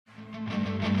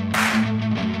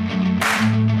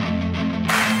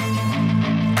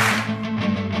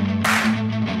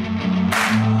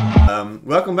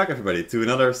Welcome back, everybody, to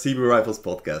another CB Rivals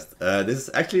podcast. This is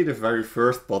actually the very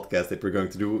first podcast that we're going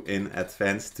to do in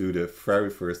advance to the very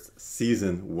first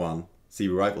season 1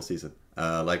 CB Rivals season.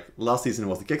 Like last season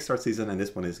was the Kickstart season, and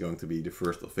this one is going to be the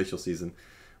first official season,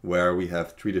 where we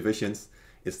have 3 divisions.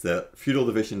 It's the Feudal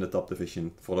Division, the top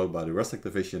division, followed by the Rustic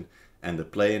Division and the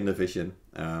Play-in Division.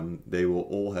 They will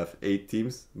all have 8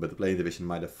 teams, but the Play-in Division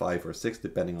might have 5 or 6,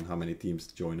 depending on how many teams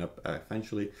join up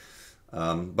eventually.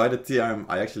 By the time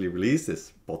I actually release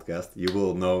this podcast, you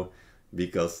will know,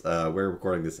 because we're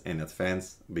recording this in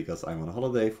advance, because I'm on a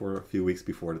holiday for a few weeks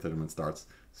before the tournament starts.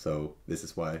 So this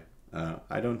is why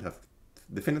I don't have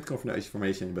definite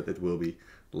information, but it will be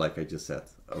like I just said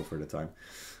over the time.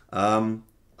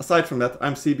 Aside from that,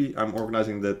 I'm CB. I'm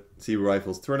organizing the CB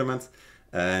Rivals tournament.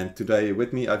 And today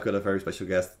with me, I've got a very special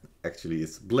guest. Actually,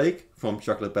 it's Blake from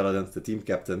Chocolate Paladins, the team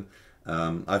captain.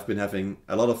 I've been having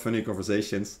a lot of funny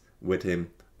conversations with him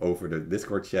over the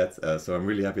Discord chat. So I'm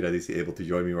really happy that he's able to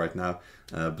join me right now.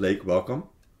 Blake, welcome.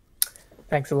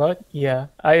 Thanks a lot. Yeah,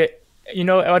 I don't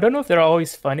know if they're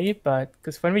always funny, but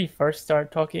because when we first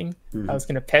started talking, I was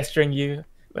kind of pestering you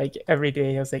like every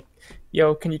day. I was like,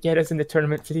 yo, can you get us in the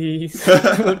tournament, please?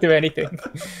 I won't do anything.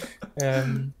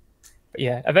 But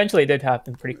yeah, eventually it did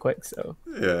happen pretty quick. So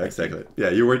yeah, exactly.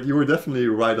 Yeah, you were definitely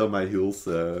right on my heels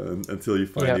until you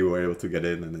finally were able to get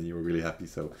in, and then you were really happy.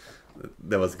 So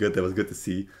that was good. That was good to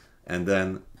see. And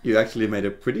then you actually made a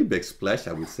pretty big splash,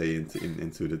 I would say,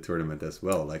 into the tournament as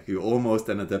well. Like you almost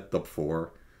ended up top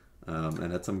 4,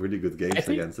 and had some really good games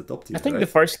against the top teams. I think the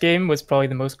first game was probably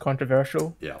the most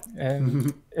controversial. Yeah.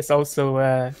 It's also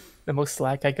the most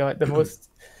slack I got. The most.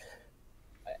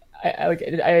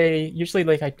 I usually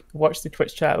I watch the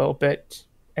Twitch chat a little bit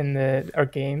in our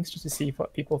games just to see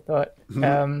what people thought.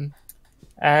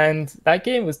 And that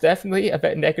game was definitely a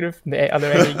bit negative from the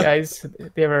other NA guys.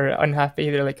 They were unhappy.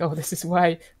 They're like, "Oh, this is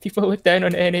why people look down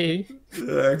on NA."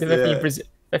 The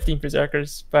 15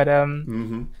 Berserkers. But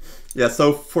yeah.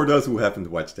 So for those who haven't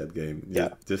watched that game,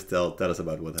 just tell us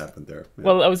about what happened there. Yeah.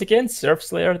 Well, I was against Surf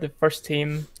Slayer, the first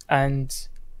team, and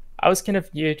I was kind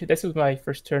of new to this. Was my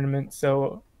first tournament,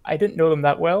 so I didn't know them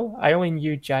that well. I only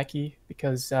knew Jackie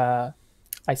because I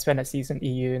spent a season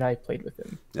EU and I played with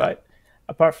him. Yeah. But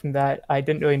apart from that, I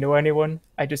didn't really know anyone.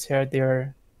 I just heard they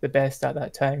were the best at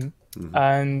that time.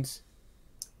 And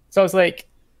so I was like,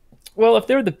 well, if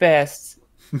they're the best,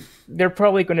 they're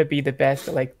probably going to be the best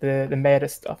at like the meta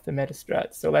stuff, the meta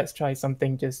strats. So let's try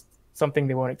something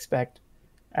they won't expect.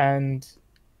 And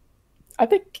I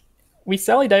think we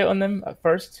sallied out on them at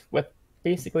first with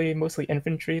basically mostly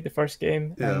infantry the first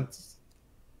game. Yeah. And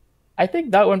I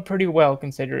think that went pretty well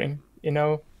considering,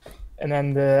 and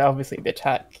then obviously the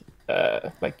attack,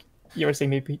 like you were saying,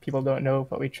 maybe people don't know,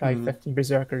 but we tried 15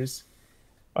 Berserkers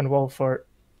on Wall Fort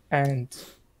and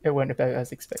it went about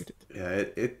as expected. Yeah,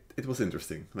 it was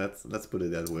interesting. Let's put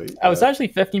it that way. I was actually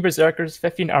 15 Berserkers,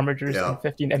 15 Armigers, and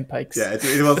 15 Impikes. Yeah,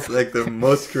 it was like the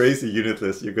most crazy unit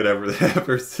list you could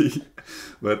ever see.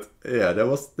 But yeah, that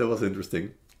was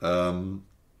interesting.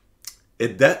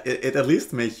 It at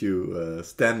least made you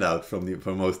stand out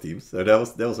from most teams. So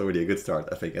that was already a good start,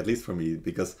 I think, at least for me,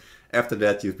 because after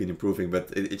that you've been improving, but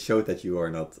it showed that you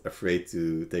are not afraid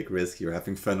to take risks. You're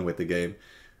having fun with the game,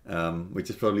 which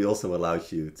has probably also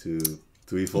allowed you to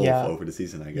evolve over the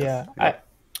season, I guess. Yeah.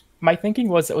 My thinking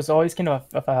was it was always kind of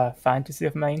a fantasy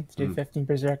of mine to do 15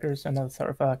 Berserkers and a sort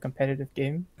of a competitive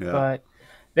game. Yeah. But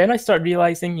then I started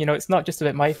realizing, it's not just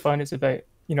about my fun, it's about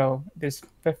there's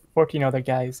 14 other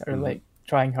guys that are like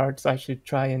trying hard, so I should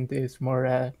try and do some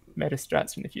more meta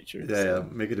strats in the future. Yeah,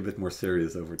 make it a bit more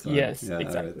serious over time. Yes, yeah,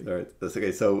 exactly. All right. That's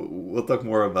okay. So we'll talk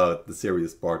more about the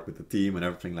serious part with the team and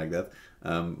everything like that.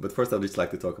 But first, I'd just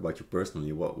like to talk about you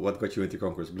personally. What got you into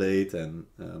Conqueror's Blade, and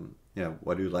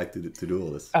what do you like to do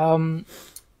all this?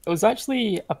 It was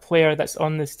actually a player that's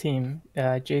on this team,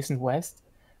 Jason West.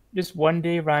 Just one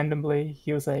day randomly,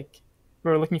 he was like, we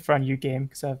were looking for a new game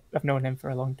because I've known him for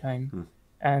a long time.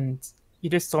 And he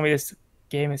just told me this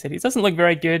game and said, it doesn't look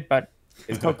very good, but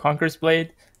it's called Conqueror's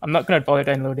Blade. I'm not going to bother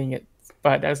downloading it.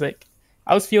 But I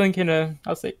was feeling I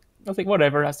was like,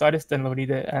 whatever. So I just downloaded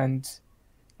it and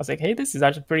I was like, hey, this is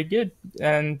actually pretty good.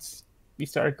 And we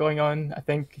started going on, I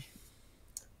think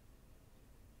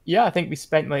we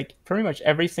spent like pretty much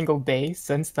every single day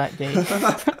since that day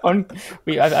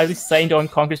I just signed on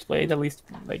Conqueror's Blade, at least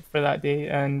like for that day.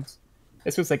 And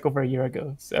this was like over a year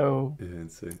ago, so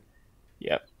insane.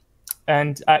 Yeah,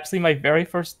 and actually my very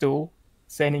first duel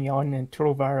signing on in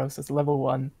Torovaros as level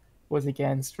 1 was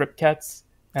against Ripcats.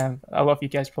 A lot of you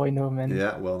guys probably know him.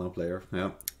 Well-known player.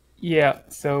 Yeah.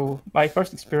 So my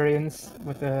first experience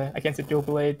with against a dual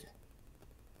blade,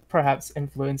 perhaps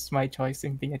influenced my choice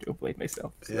in being a dual blade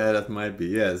myself. So. Yeah, that might be.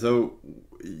 Yeah, so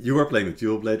you are playing with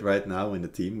dual blade right now in the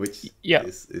team, which Yeah.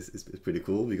 is pretty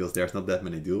cool because there's not that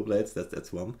many dual blades.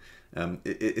 That's one.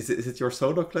 Is it your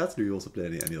solo class? Or do you also play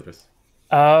any others?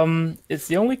 It's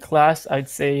the only class I'd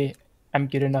say I'm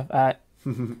good enough at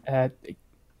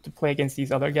to play against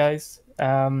these other guys.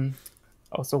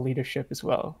 Also leadership as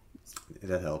well.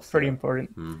 That helps. Pretty Yeah.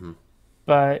 important. Mm-hmm.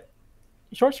 But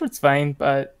short sword's fine,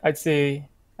 but I'd say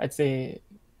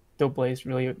dual blade is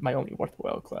really my only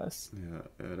worthwhile class. Yeah,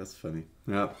 that's funny.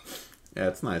 Yeah, yeah,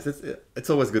 it's nice. It's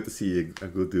always good to see a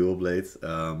good dual blade.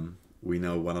 We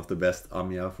know one of the best,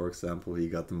 Amiya, for example. He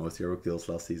got the most hero kills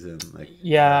last season. Like,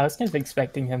 Yeah, I was kind of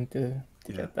expecting him to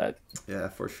get that. Yeah,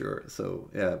 for sure. So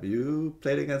yeah, you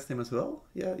played against him as well.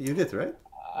 Yeah, you did, right?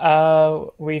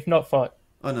 We've not fought.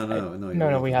 Oh no,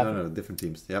 We haven't. No, different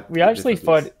teams. Yep. We actually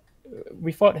different fought.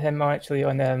 We fought him actually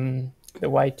on the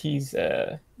YT's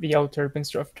the Yellow Turban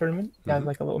Stuff tournament. He had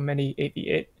like a little mini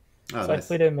 8v8. Oh, So nice. I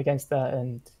played him against that,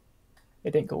 and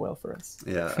it didn't go well for us.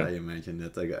 Yeah, I imagine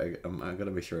that. I'm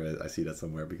gonna make sure I see that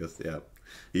somewhere because yeah,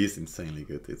 he's insanely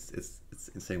good. It's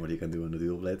insane what he can do on the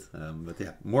dual blade. But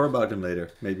yeah, more about him later.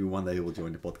 Maybe one day he will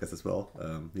join the podcast as well.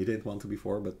 He didn't want to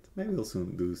before, but maybe he'll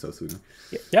soon do so soon.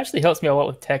 Yeah, he actually helps me a lot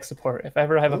with tech support. If I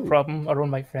ever have a problem or one of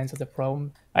my friends has a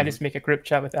problem, I just make a group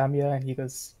chat with Amiya, and he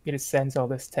just sends all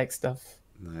this tech stuff.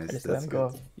 Nice, that's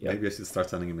good. Yep. Maybe I should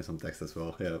start sending him some text as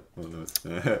well. Yeah, who knows?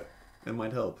 It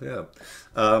might help, yeah.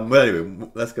 But anyway,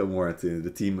 let's go more into the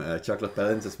team Chocolate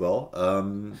Paladins as well.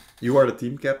 You are the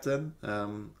team captain.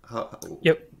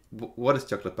 Yep. What is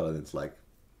Chocolate Paladins like?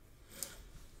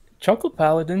 Chocolate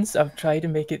Paladins, I've tried to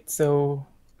make it so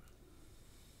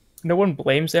no one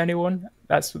blames anyone.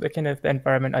 That's the kind of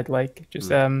environment I'd like.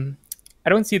 Just I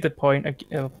don't see the point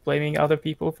of blaming other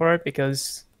people for it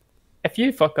because if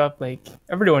you fuck up, like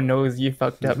everyone knows you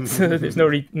fucked up, so there's no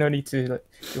need to like,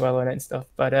 dwell on it and stuff.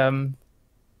 But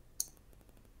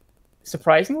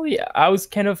surprisingly, I was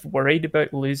kind of worried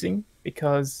about losing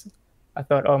because I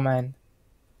thought, oh man,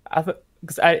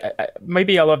 because I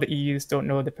maybe a lot of the EUs don't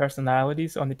know the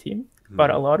personalities on the team,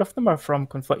 but a lot of them are from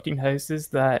conflicting houses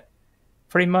that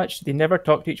pretty much they never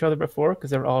talked to each other before because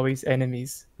they're always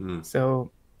enemies. So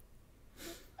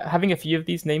having a few of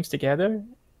these names together,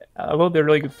 although they're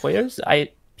really good players,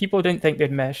 people didn't think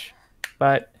they'd mesh,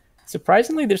 but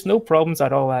surprisingly, there's no problems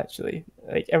at all. Actually,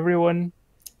 like everyone,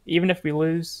 even if we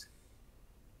lose,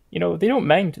 they don't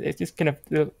mind. It's just kind of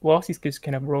the losses just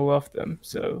kind of roll off them.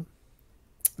 So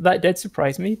that did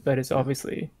surprise me, but it's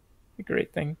obviously a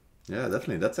great thing. Yeah,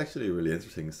 definitely. That's actually really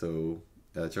interesting. So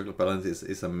Chocolate Paladins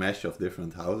is a mesh of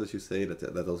different houses, you say,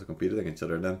 that also competed against each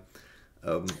other. Then,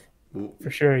 for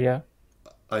sure, yeah.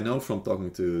 I know from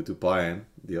talking to Brian,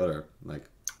 the other like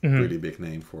really big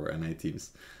name for NA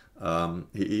teams.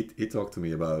 He talked to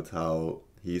me about how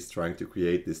he's trying to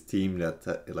create this team that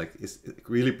it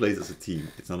really plays as a team.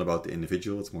 It's not about the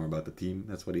individual; it's more about the team.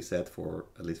 That's what he said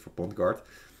at least for Pond Guard.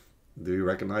 Do you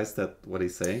recognize that what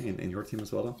he's saying in your team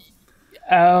as well?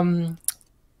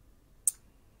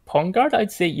 Pond Guard,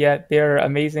 I'd say they're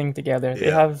amazing together.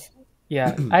 They have.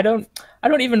 Yeah, I don't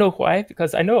even know why,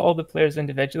 because I know all the players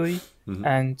individually,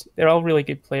 and they're all really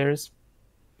good players,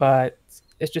 but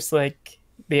it's just like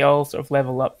they all sort of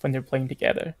level up when they're playing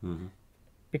together.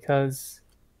 Because,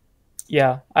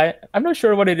 I'm not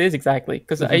sure what it is exactly,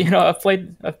 because I've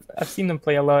seen them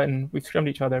play a lot, and we've scrimmed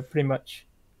each other pretty much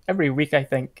every week, I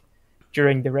think,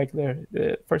 during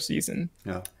the first season.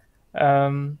 Yeah.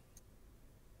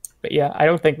 But yeah, I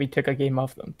don't think we took a game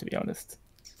off them, to be honest.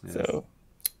 Yes. So.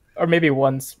 Or maybe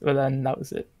once, but then that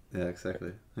was it. Yeah,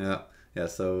 exactly. Yeah.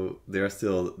 So they're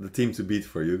still the team to beat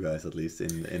for you guys, at least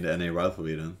in the NA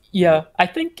rivalry then. Yeah, I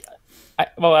think.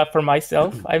 For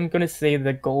myself, I'm gonna say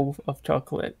the goal of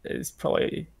Chocolate is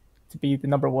probably to be the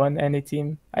number one NA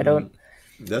team. I don't.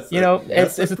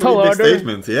 It's a tall order.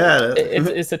 Statement. Yeah.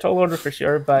 It's a tall order for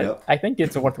sure, but I think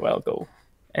it's a worthwhile goal,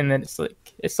 and then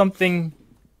it's something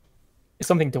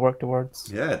to work towards.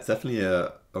 Yeah, it's definitely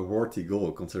a worthy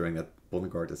goal considering that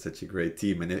Bondguard is such a great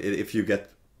team, and if you get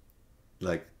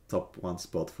like top one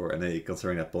spot for NA,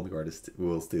 considering that Bondguard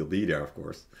will still be there, of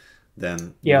course,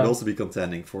 then you will also be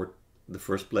contending for the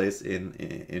first place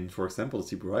in for example, the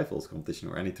Super Rifles competition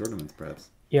or any tournament,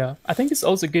 perhaps. Yeah, I think it's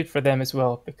also good for them as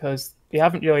well because they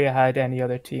haven't really had any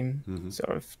other team.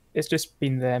 Sort of, it's just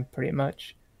been them pretty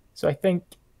much. So I think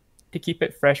to keep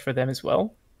it fresh for them as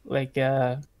well, like,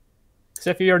 so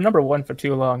if you're number one for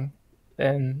too long,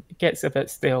 then it gets a bit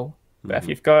stale. But if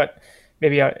you've got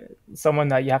maybe someone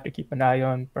that you have to keep an eye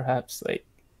on, perhaps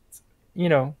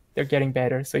they're getting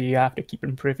better, so you have to keep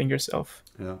improving yourself.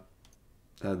 Yeah,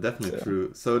 definitely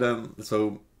true.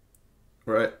 So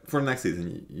Right. For next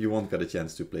season, you won't get a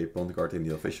chance to play Pond Guard in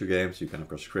the official games. You can, of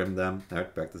course, scrim them,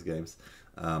 practice games.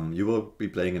 You will be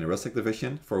playing in the Rustic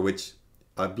division, for which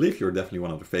I believe you're definitely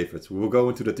one of the favorites. We will go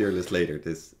into the tier list later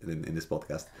in this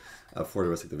podcast for the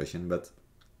Rustic division, but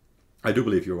I do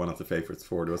believe you're one of the favorites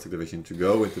for the Rustic division to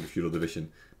go into the feudal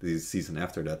division the season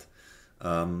after that.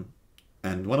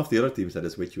 And one of the other teams that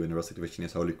is with you in the Rustic division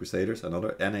is Holy Crusaders,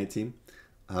 another NA team.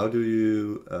 How do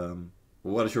you?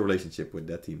 What is your relationship with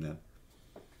that team then?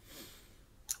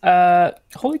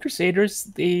 Holy Crusaders,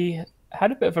 they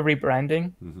had a bit of a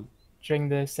rebranding during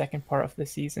the second part of the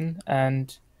season,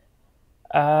 and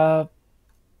I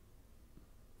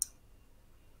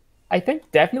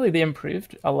think definitely they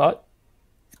improved a lot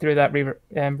through that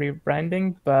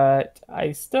rebranding, but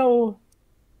I'm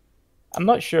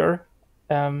not sure.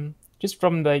 Just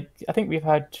from I think we've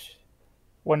had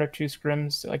 1 or 2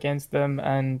 scrims against them,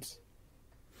 and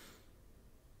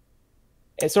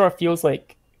it sort of feels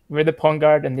like we're the Pond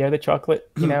Guard and they're the chocolate,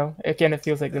 you know? It kind of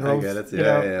feels like the roles. I get it.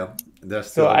 Yeah. There's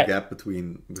still a gap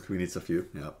between each of you.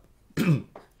 Yeah.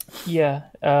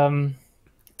 Yeah.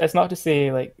 That's not to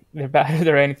say like they're bad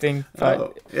or anything,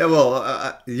 but yeah.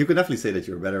 Well, you can definitely say that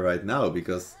you're better right now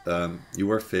because you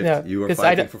were 5th. Yeah, you were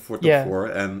fighting for 4th to 4,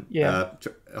 and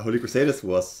Holy Crusaders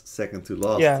was 2nd to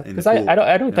last. Yeah, because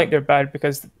I don't think they're bad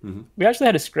because we actually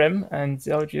had a scrim and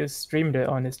Zell just streamed it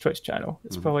on his Twitch channel.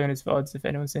 It's probably on his VODs if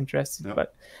anyone's interested. Yep.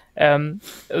 But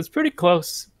it was pretty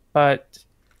close. But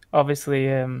obviously,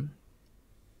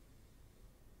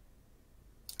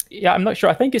 yeah, I'm not sure.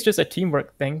 I think it's just a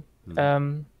teamwork thing.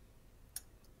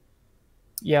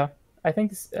 Yeah, I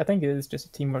think it is just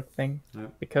a teamwork thing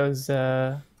because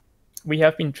we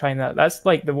have been trying that. That's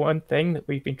like the one thing that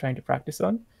we've been trying to practice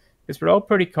on, because we're all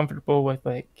pretty comfortable with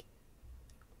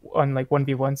on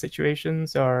 1v1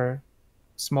 situations or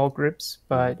small groups,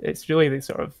 but it's really the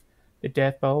sort of the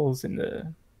death balls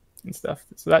and stuff.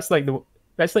 So that's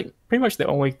pretty much the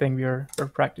only thing we're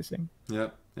practicing. Yeah,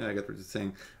 I get what you're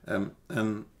saying,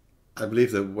 and I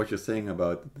believe that what you're saying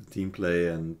about the team play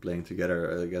and playing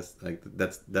together, I guess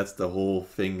that's the whole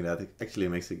thing that actually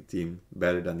makes a team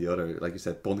better than the other. Like you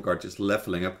said, Pond Guard just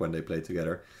leveling up when they play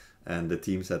together, and the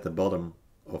teams at the bottom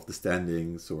of the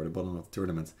standings or the bottom of the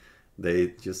tournament,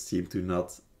 they just seem to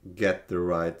not get the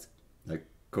right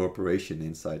cooperation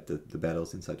inside the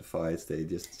battles, inside the fights. They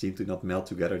just seem to not meld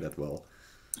together that well.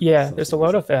 Yeah, there's a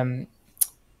lot of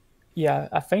yeah,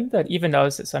 I find that even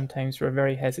us at sometimes we're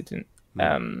very hesitant.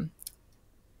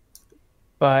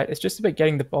 But it's just about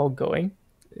getting the ball going,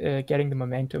 getting the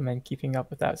momentum and keeping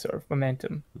up with that sort of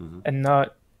momentum and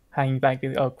not hanging back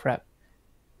and, oh crap,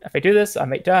 if I do this, I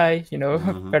might die,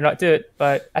 better not do it.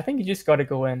 But I think you just got to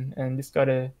go in and just got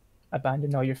to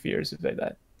abandon all your fears about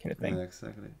that kind of thing. Yeah,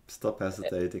 exactly. Stop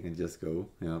hesitating and just go.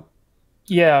 Yeah.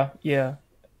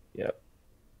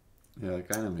 Yeah, it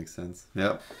kind of makes sense.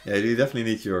 Yeah, you definitely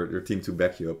need your team to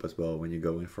back you up as well when you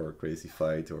go in for a crazy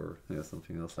fight or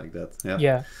something else like that.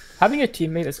 Yeah, having a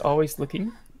teammate that's always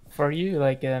looking for you,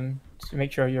 to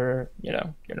make sure you're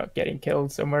not getting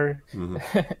killed somewhere.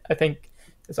 I think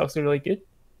it's also really good.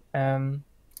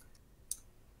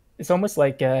 It's almost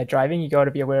like driving. You got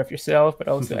to be aware of yourself, but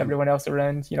also everyone else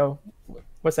around.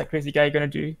 What's that crazy guy gonna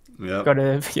do? Yeah.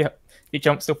 Gotta he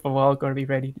jumps off a wall. Gotta be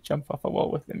ready to jump off a wall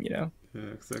with him. Yeah,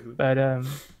 exactly. But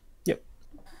yep.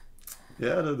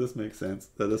 Yeah, that does make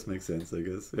sense. I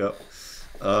guess. Yeah.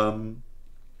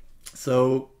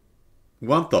 So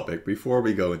one topic before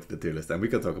we go into the tier list, and we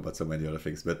can talk about so many other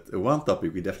things, but one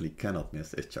topic we definitely cannot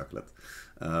miss is chocolate.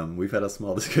 We've had a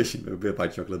small discussion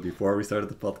about chocolate before we started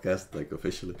the podcast,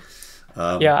 officially.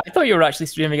 Yeah, I thought you were actually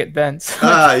streaming it then. So.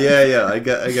 Yeah, I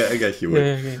guess you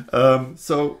would. Yeah.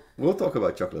 So we'll talk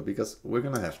about chocolate because we're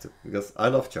gonna have to. Because I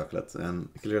love chocolate, and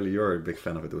clearly you're a big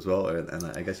fan of it as well, and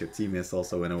I guess your team is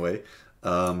also in a way.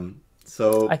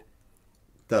 So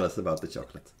tell us about the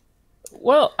chocolate.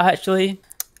 Well, actually,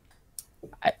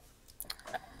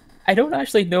 I don't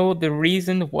actually know the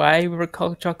reason why we were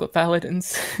called Chocolate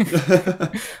Paladins,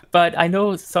 but I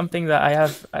know something that I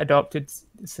have adopted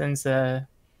since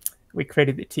we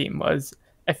created the team was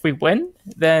if we win,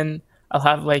 then I'll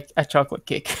have a chocolate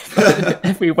cake.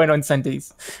 If we win on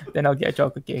Sundays, then I'll get a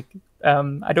chocolate cake.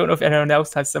 I don't know if anyone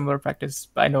else has similar practice,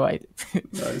 but I know I do.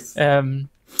 Nice.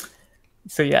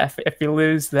 So yeah, if we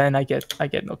lose, then I get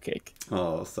no cake.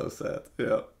 Oh, so sad.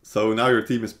 Yeah. So now your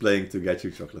team is playing to get you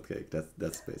chocolate cake.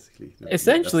 That's basically.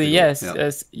 Essentially, yes,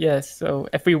 yes. So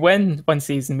if we win one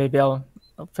season, maybe I'll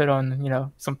put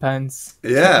on some pants.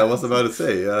 Yeah, I was about to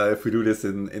say if we do this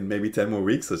in maybe 10 more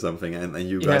weeks or something, and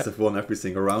you guys have won every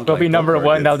single round. I'll be number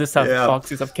one. I'll just have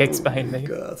boxes of cakes behind me.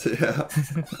 God, yeah.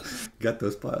 Get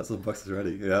those piles of boxes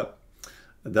ready. Yeah.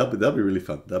 That'll be really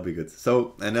fun. That'll be good.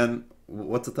 So, and then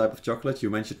what's the type of chocolate? You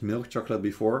mentioned milk chocolate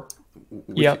before.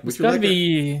 Yeah, Would it's you gonna like it?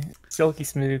 be silky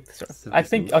smooth. Sort of. I Silky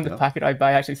think smooth, on the yeah. packet I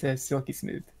buy actually says silky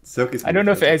smooth. Silky I don't smooth,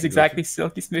 know yeah, if it is definitely go exactly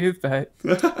silky smooth, but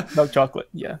for. milk chocolate.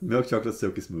 Yeah. Milk chocolate,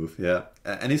 silky smooth, yeah.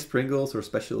 Any sprinkles or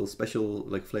special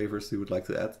like flavors you would like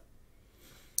to add?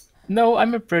 No,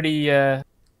 I'm a pretty no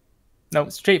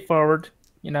straightforward.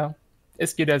 You know,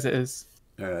 as good as it is.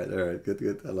 All right, good,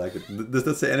 good. I like it. Does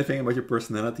that say anything about your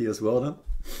personality as well, then?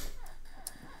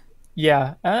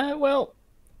 Yeah. Well,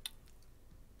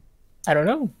 I don't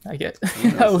know. I guess.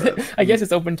 Oh, no, sad. I guess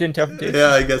it's open to interpretation. Yeah,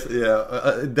 I guess.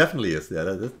 Yeah, it definitely is. Yeah,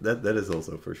 that is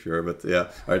also for sure. But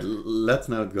yeah, all right. Let's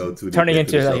now go to Turning the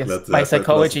into, I guess, chocolate, my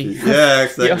psychology. philosophy. Yeah,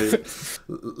 exactly. Yeah.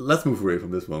 Let's move away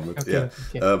from this one. But Okay,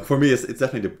 yeah, okay. for me, it's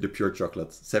definitely the pure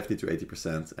chocolate, 70 to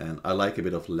 80%, and I like a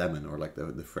bit of lemon or like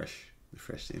the fresh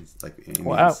things like in the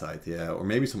Wow. inside. Yeah, or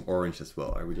maybe some orange as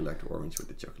well. I really like the orange with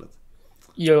the chocolate.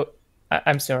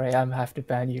 I'm sorry. I'm have to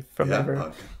ban you from Yeah. ever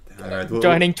Okay. All right. Well,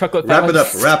 joining chocolate. wrap it up.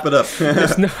 Paladins. Wrap it up.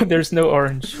 There's no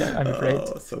orange. I'm afraid.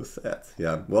 Oh, so sad.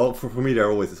 Yeah. Well, for me, there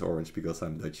always is orange because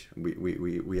I'm Dutch.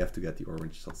 We have to get the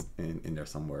orange sauce in there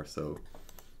somewhere. So,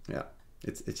 yeah,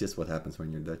 it's just what happens when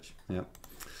you're Dutch. Yeah.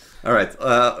 All right.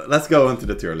 Let's go on to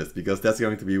the tier list because that's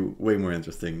going to be way more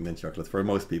interesting than chocolate for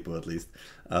most people, at least.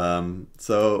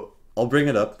 So I'll bring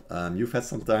it up. You've had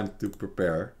some time to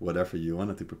prepare whatever you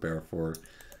wanted to prepare for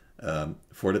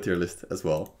the tier list as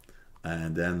well,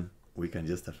 and then we can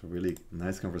just have a really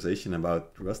nice conversation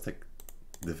about Rustic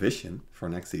division for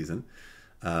next season.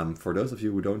 For those of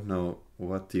you who don't know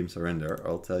what teams are in there,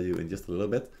 I'll tell you in just a little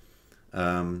bit.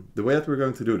 The way that we're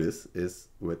going to do this is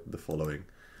with the following.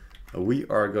 We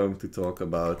are going to talk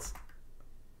about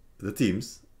the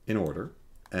teams in order,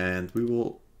 and we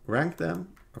will rank them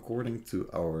according to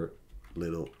our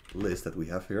little list that we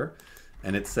have here.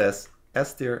 And it says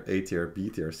S tier, A tier, B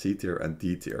tier, C tier, and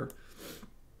D tier.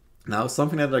 Now,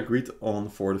 something that I agreed on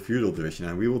for the feudal division,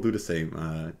 and we will do the same,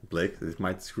 Blake. This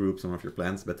might screw up some of your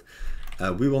plans, but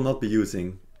we will not be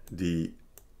using the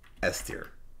S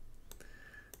tier.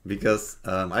 Because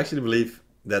I actually believe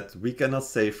that we cannot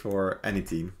say for any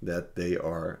team that they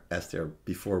are S tier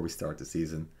before we start the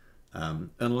season.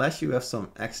 Unless you have some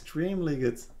extremely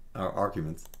good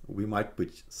argument, we might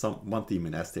put one team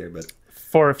in S tier, but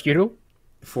For feudal.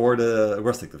 for the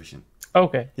Rustic division.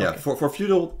 Okay. Yeah, okay. for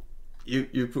feudal,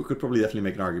 you could probably definitely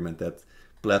make an argument that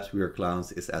Plebs, We Are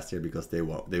Clowns is S tier because they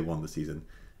won the season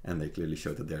and they clearly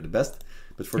showed that they're the best.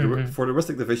 But for the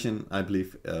Rustic division, I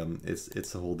believe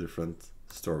it's a whole different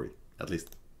story. At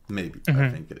least maybe I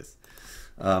think it is.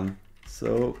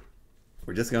 So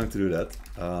we're just going to do that.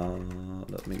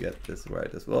 Let me get this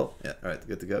right as well. Yeah, all right,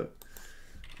 good to go.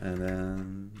 And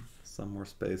then some more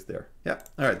space there. Yeah,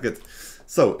 all right, good.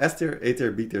 So S tier, A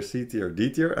tier, B tier, C tier, D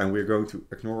tier, and we're going to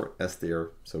ignore S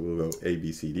tier. So we'll go A,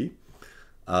 B, C, D.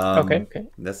 Okay.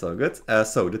 That's all good.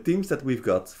 So the teams that we've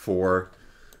got for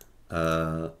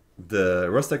the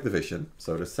Rustic division,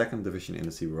 so the second division in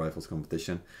the Saber Rifles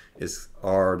competition,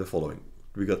 are the following.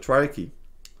 We got Triarchy,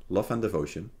 Love and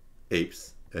Devotion,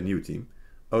 Apes, a new team,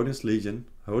 Odin's Legion,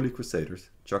 Holy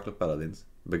Crusaders, Chocolate Paladins,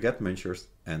 Baguette Munchers,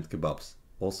 and Kebabs.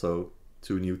 Also,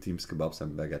 2 new teams, Kebabs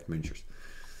and Baguette Munchers.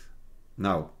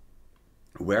 Now,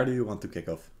 where do you want to kick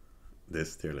off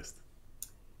this tier list?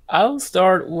 I'll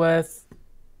start with,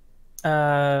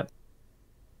 before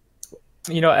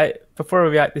we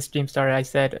got this stream started, I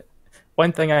said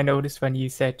one thing I noticed when you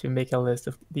said to make a list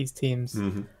of these teams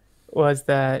was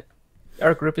that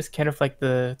our group is kind of like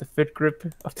the food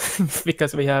group of the things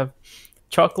because we have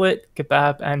chocolate,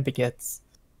 kebab, and baguettes.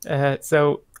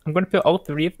 So I'm going to put all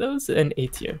 3 of those in A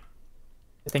tier.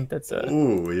 I think that's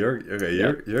Ooh,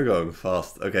 you're going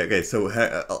fast. Okay. So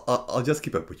I'll just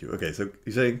keep up with you. Okay, so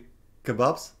you're saying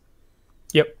kebabs?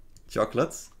 Yep.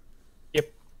 Chocolates?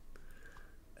 Yep.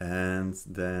 And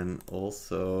then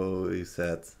also you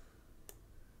said,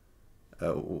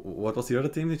 what was the other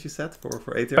team that you said for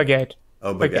A tier? Baguette.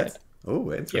 Oh, baguette.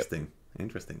 Oh, interesting. Yep.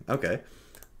 Interesting. Okay.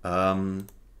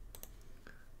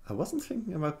 I wasn't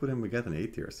thinking about putting baguette in A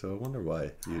tier, so I wonder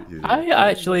why you I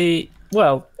actually,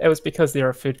 well, it was because they're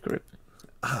a food group.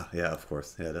 Ah, yeah, of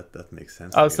course. Yeah, that makes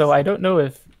sense. Also, I don't know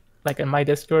if, like in my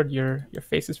Discord, your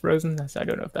face is frozen, so I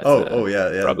don't know if that's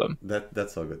yeah. problem.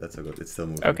 That's all good. That's all good. It's still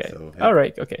moving. Okay. So, yeah, all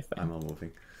right. Okay. Fine. I'm all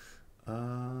moving.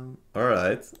 All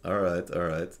right.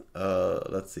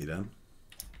 Let's see then.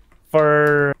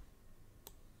 For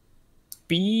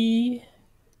B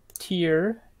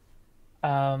tier,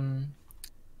 I'm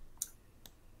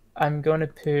going to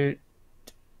put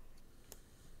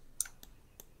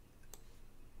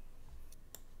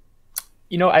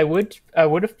I would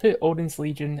have put Odin's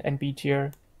Legion in B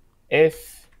tier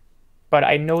if, but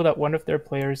I know that one of their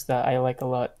players that I like a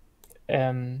lot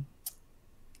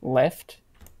left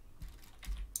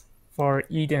for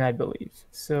Eden, I believe.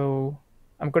 So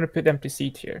I'm going to put them to C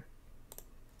tier.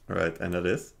 All right, and that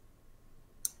is?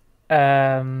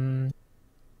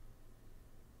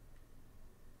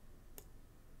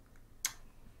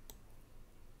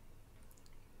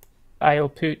 I'll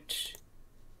put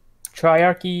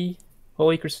Triarchy,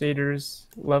 Holy Crusaders,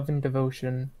 Love and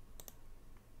Devotion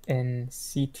in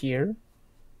C tier.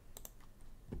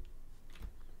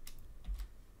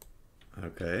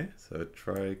 Okay, so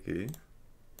Triarchy,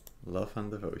 Love and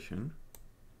Devotion,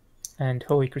 and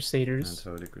Holy Crusaders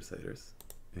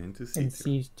into C in tier.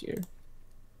 C tier.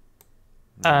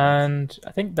 And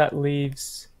I think that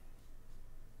leaves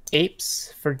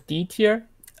Apes for D tier.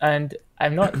 And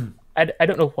I'm not, I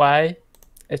don't know why.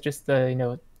 It's just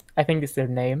I think it's their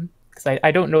name because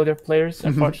I don't know their players,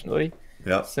 unfortunately.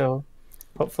 Yeah. So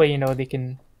hopefully, they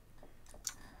can,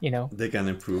 they can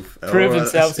improve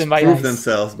themselves in my prove eyes.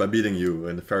 themselves by beating you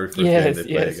in the very first game they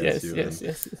play against you,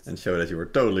 yes. And show that you were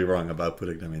totally wrong about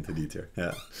putting them into D tier.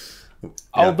 Yeah.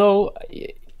 Although,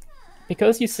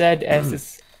 because you said S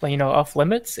is off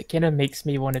limits, it kind of makes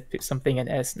me want to put something in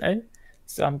S now.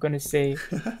 So I'm going to say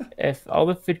if all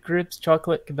the food groups,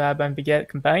 chocolate, kebab, and baguette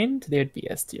combined, they would be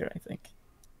S tier, I think.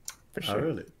 For sure. Oh,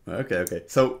 really? Okay.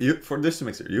 So for this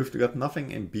mixer, you've got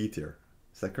nothing in B tier.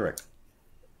 Is that correct?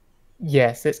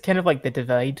 Yes, it's kind of like the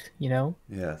divide,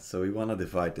 Yeah, so we want to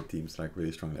divide the teams like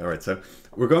really strongly. All right, so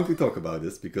we're going to talk about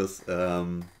this because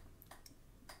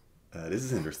this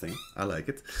is interesting. I like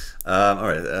it. All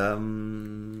right,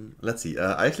 let's see.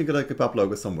 I actually got a kebab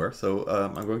logo somewhere, so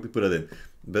I'm going to put it in.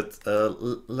 But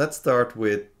let's start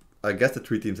with, I guess, the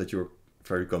three teams that you're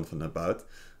very confident about,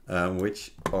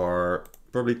 which are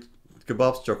probably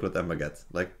kebabs, chocolate, and baguette.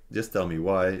 Like, just tell me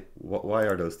why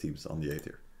are those teams on the A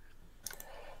tier?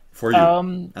 For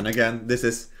you. And again, this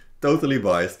is totally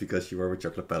biased because you were with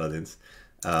Chocolate Paladins.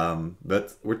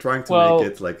 But we're trying to make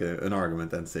it like an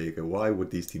argument and say, okay, why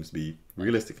would these teams be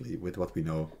realistically, with what we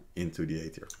know, into the A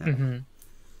tier? Yeah.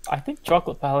 I think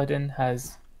Chocolate Paladin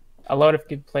has a lot of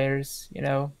good players.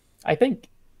 I think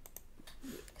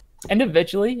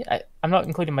individually, I'm not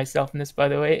including myself in this, by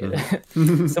the way.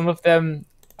 Some of them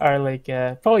are like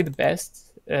probably the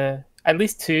best. At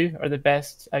least two are the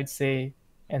best, I'd say,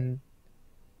 in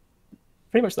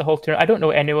pretty much the whole tournament. I don't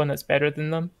know anyone that's better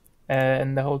than them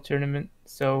in the whole tournament.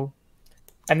 So,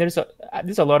 and there's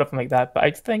a lot of them like that. But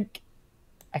I think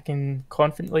I can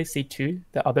confidently say two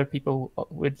that other people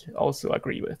would also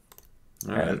agree with.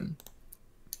 All right.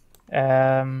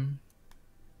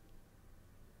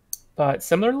 But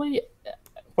similarly,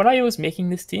 when I was making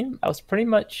this team, I was pretty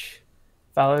much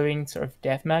following sort of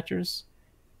death matchers.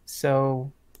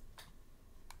 So,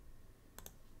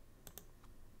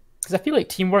 because I feel like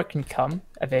teamwork can come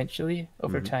eventually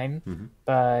over time,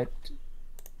 but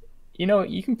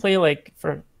you can play like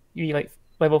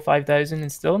level 5,000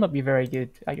 and still not be very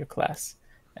good at your class,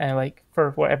 and like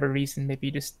for whatever reason, maybe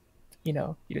you just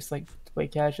like to play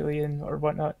casually or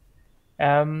whatnot.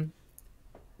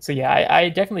 So yeah, I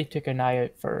definitely took an eye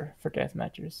out for death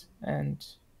matchers, and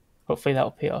hopefully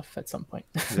that'll pay off at some point.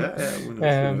 Yeah, who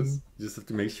knows? Just have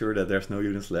to make sure that there's no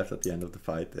units left at the end of the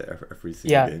fight every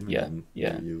single game.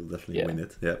 You'll definitely win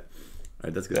it. Yeah. All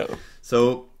right, that's good.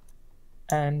 So.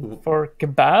 And for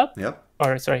kebab. Yeah.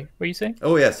 Or sorry, what were you saying?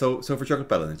 Oh yeah, so for Chocolate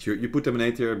Paladins, you put them in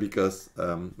A tier because,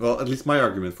 well, at least my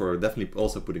argument for definitely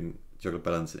also putting Chocolate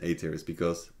Paladins in A tier is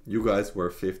because you guys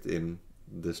were fifth in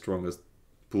the strongest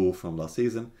pool from last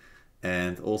season,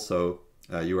 and also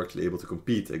you were actually able to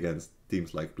compete against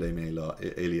teams like Blame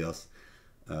Alias,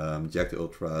 Jack the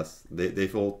Ultras.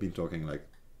 They've all been talking like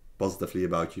positively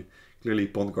about you. Clearly,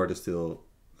 Pond Guard is still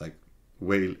like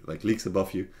way like leagues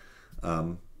above you.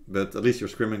 But at least you're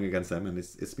scrimming against them, and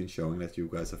it's been showing that you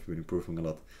guys have been improving a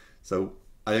lot. So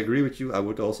I agree with you. I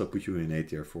would also put you in A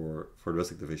tier for the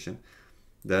Rustic division.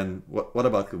 Then what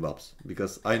about kebabs?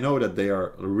 Because I know that they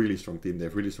are a really strong team. They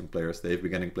have really strong players. They've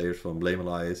been getting players from Blame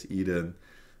Elias, Eden,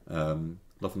 Love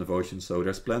and Devotion. So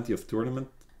there's plenty of tournament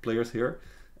players here,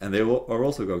 and they are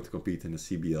also going to compete in the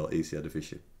CBL Asia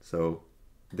division. So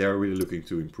they're really looking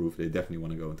to improve. They definitely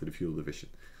want to go into the Fuel division.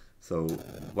 So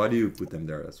why do you put them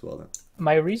there as well then?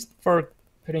 My reason for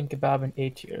putting kebab in A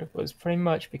tier was pretty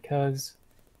much because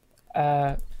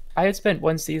I had spent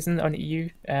one season on EU.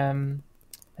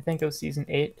 I think it was season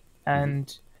 8,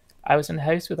 and I was in a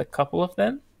house with a couple of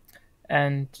them,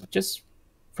 and just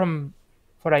from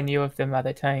what I knew of them at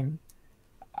the time,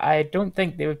 I don't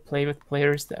think they would play with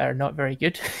players that are not very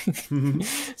good.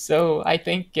 So I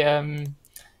think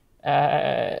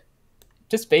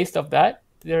Just based off that,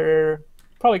 they're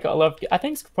probably got a lot of. I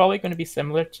think it's probably going to be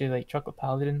similar to like Chocolate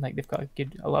Paladin. Like they've got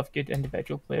a lot of good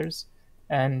individual players,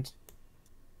 and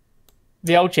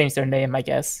they all changed their name, I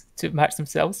guess, to match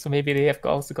themselves. So maybe they have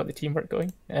also got the teamwork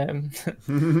going.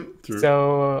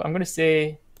 So I'm going to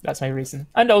say that's my reason,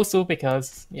 and also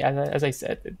because, yeah, as I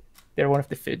said, they're one of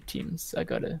the food teams. I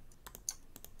gotta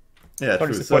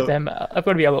support them. I've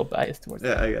got to be a little biased towards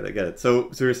them. I get it. So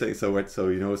you're saying so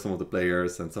you know some of the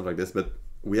players and stuff like this, but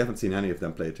we haven't seen any of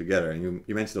them play together. And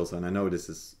you mentioned also, and I know this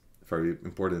is very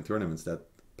important in tournaments, that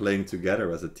playing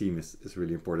together as a team is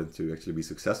really important to actually be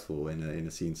successful in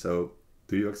a scene. So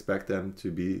do you expect them to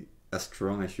be as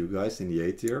strong as you guys in the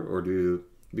A tier, or do you?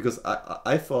 Because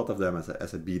I thought of them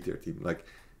as a B tier team. Like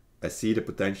I see the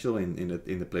potential in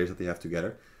the players that they have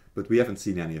together, but we haven't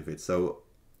seen any of it. So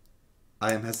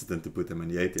I am hesitant to put them in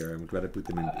the A tier. I would rather put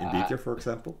them in B tier, for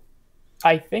example.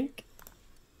 I think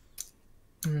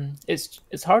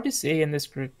it's hard to say in this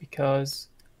group because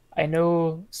I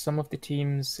know some of the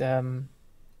teams they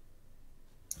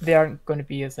aren't going to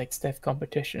be as like stiff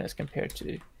competition as compared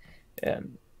to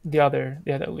the other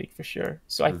league for sure.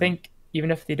 So I think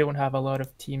even if they don't have a lot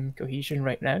of team cohesion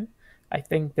right now, I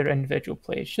think their individual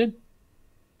play should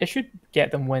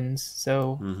get them wins.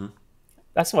 So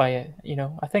that's why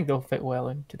I think they'll fit well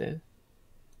into the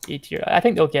A tier. I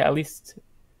think they'll get at least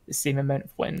the same amount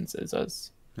of wins as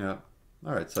us. Yeah.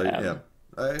 All right. So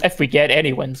if we get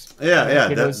any wins.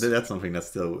 Yeah. That's something that's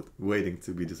still waiting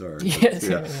to be desired. Yes.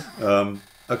 Yeah.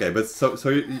 Okay, but so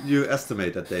you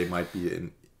estimate that they might be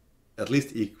in at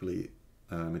least equally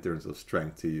in terms of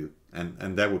strength to you,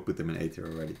 and that would put them in A tier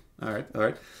already. All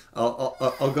right.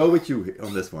 I'll go with you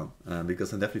on this one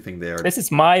because I definitely think they are. This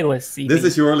is my list. CB. This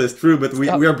is your list, true, but we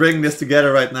are bringing this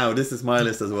together right now. This is my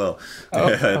list as well.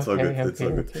 It's all good. It's all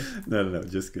good. No,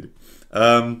 just kidding.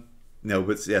 No,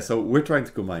 but yeah, so we're trying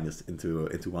to combine this into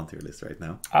one tier list right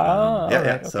now.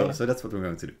 Right, so that's what we're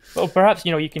going to do. Well, perhaps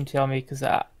you can tell me because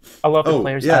a lot of the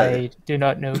players I do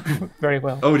not know very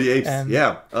well. Oh, the apes,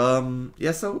 yeah.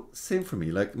 So same for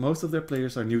me. Like most of their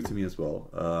players are new to me as well.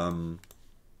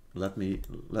 Let me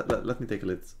take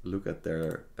a look at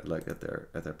their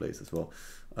plays as well.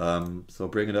 So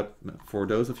bring it up for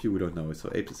those of you who don't know.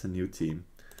 So apes is a new team.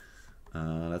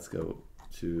 Let's go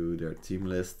to their team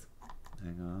list.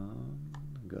 Hang on,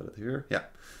 got it here. Yeah,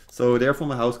 so they're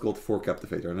from a house called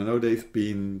 4Captivator, and I know they've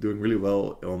been doing really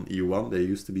well on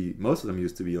EU1. Most of them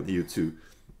used to be on EU2,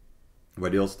 where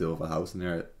they also still have a house,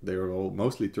 and they're all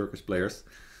mostly Turkish players.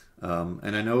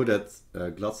 And I know that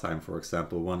Gladsheim, for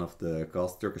example, one of the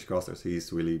Turkish casters,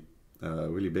 he's really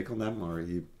big on them, or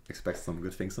he expects some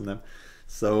good things from them.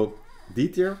 So D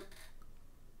tier,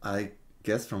 I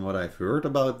guess from what I've heard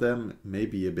about them, may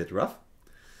be a bit rough.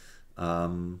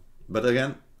 But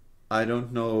again, I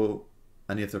don't know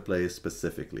any of their plays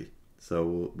specifically,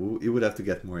 so you would have to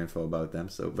get more info about them.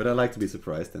 But I like to be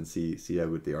surprised and see how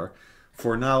good they are.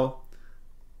 For now,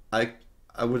 I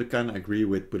would kind of agree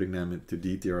with putting them into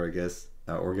D tier, I guess,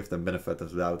 or give them benefit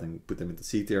of the doubt and put them into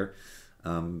C tier.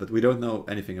 But we don't know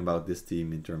anything about this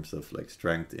team in terms of like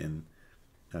strength in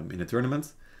a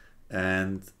tournament.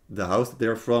 And the house that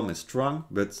they're from is strong,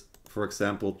 but for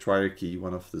example, Triarchy,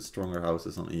 one of the stronger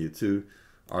houses on EU2,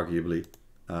 arguably,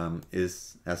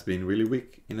 has been really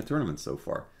weak in a tournament so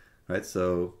far, right?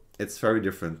 So it's very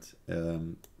different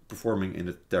performing in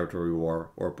a territory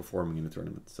war or performing in a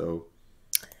tournament. So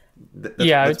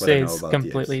I would say it's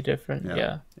completely different.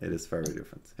 Yeah, it is very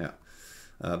different. Yeah,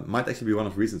 might actually be one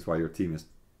of the reasons why your team is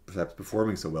perhaps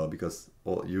performing so well, because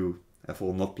you have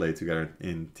all not played together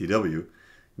in TW,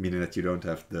 meaning that you don't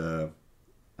have the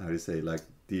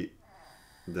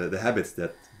the habits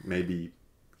that maybe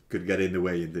could get in the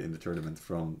way in the tournament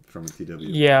from a TW.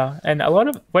 Yeah, and a lot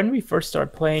of when we first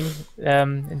started playing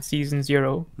in season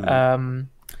 0,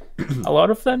 a lot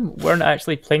of them weren't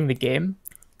actually playing the game.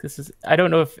 Because I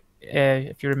don't know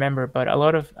if you remember, but a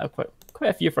lot of quite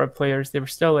a few of our players, they were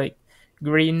still like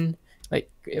green,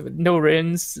 like no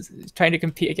runes, trying to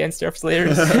compete against our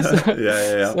slayers.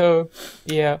 Yeah. So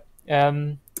they're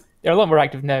a lot more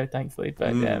active now, thankfully.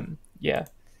 But yeah.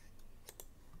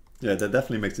 Yeah, that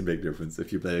definitely makes a big difference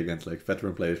if you play against like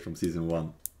veteran players from season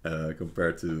 1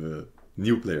 compared to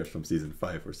new players from season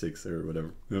 5 or 6 or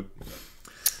whatever. Yep.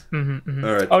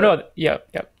 All right. Oh no, yeah.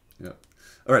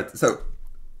 All right, so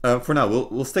for now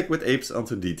we'll stick with apes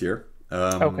onto D tier.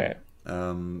 Okay.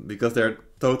 Because they're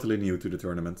totally new to the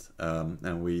tournament, and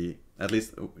at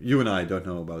least you and I don't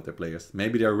know about their players.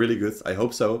 Maybe they're really good. I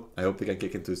hope so. I hope they can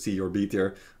kick into C or B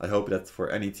tier. I hope that for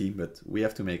any team, but we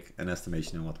have to make an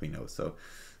estimation on what we know. So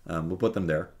we'll put them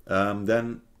there.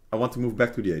 Then I want to move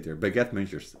back to the A tier. Baguette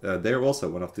Munchers. They're also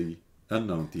one of the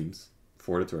unknown teams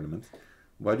for the tournament.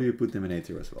 Why do you put them in A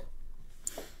tier as well?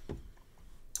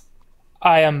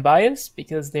 I am biased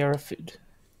because they are a food.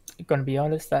 I'm gonna be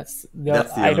honest. That's the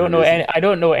I don't only know reason. I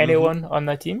don't know anyone on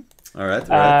that team. All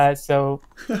right. So,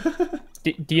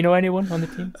 do you know anyone on the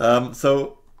team?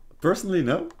 So personally,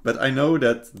 no, but I know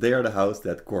that they are the house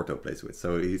that Corto plays with.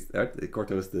 So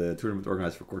Corto is the tournament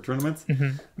organizer for Core Tournament,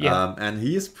 Yeah. and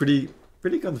he is pretty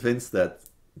convinced that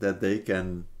they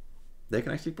can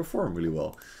actually perform really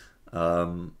well.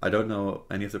 I don't know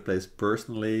any of the players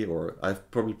personally, or I've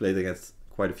probably played against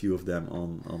quite a few of them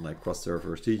on like cross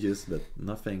server sieges, but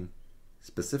nothing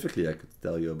specifically I could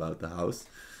tell you about the house,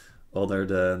 other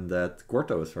than that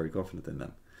Corto is very confident in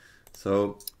them.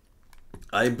 So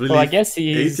I believe. Well, I guess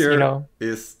he's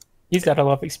he's got a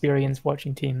lot of experience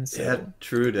watching teams. So. Yeah,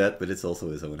 true that, but it's also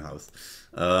his own house.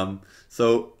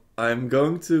 So I'm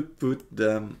going to put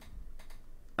them.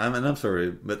 I'm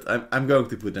sorry, but I'm going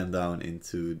to put them down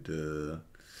into the.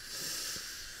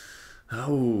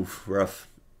 Oh, rough.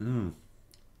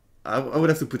 I would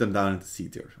have to put them down into C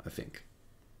tier, I think.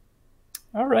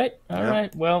 All right.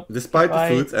 Well, despite the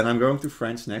food, and I'm going to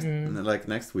French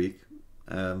next week.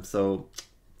 So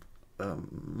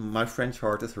my French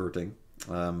heart is hurting.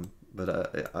 But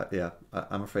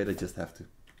I'm afraid I just have to.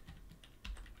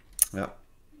 Yeah.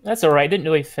 That's all right. Didn't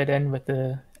really fit in with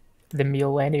the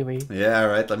meal anyway. Yeah,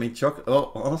 right. I mean,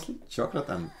 honestly, chocolate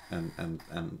and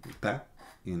pain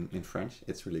in French,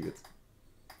 it's really good.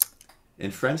 In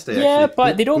French, they don't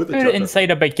put it inside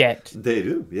a baguette. They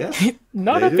do, yeah.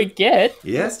 Not a baguette.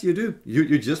 Yes, you do.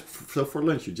 You just for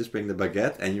lunch you just bring the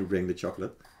baguette and you bring the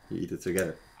chocolate. You eat it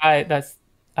together. I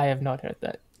have not heard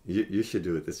that. You should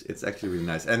do it. It's actually really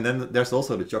nice. And then there's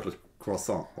also the chocolate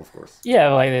croissant, of course.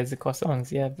 Yeah, like there's the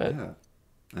croissants, yeah, but yeah.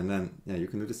 And then you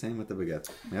can do the same with the baguette.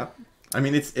 Yeah. I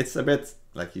mean, it's a bit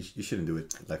like you shouldn't do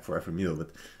it like for every meal,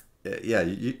 but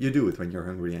you do it when you're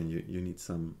hungry and you need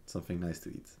something nice to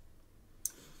eat.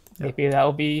 Yeah. Maybe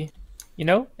that'll be,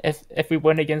 if we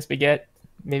win against baguette,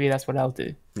 maybe that's what I'll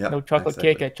do. Yeah, no chocolate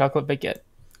cake, a chocolate baguette.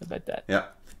 How about that? Yeah.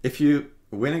 If you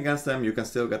win against them, you can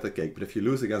still get the cake, but if you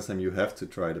lose against them, you have to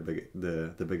try the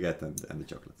baguette and the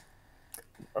chocolate.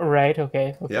 Right.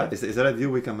 Okay. Yeah. Is that a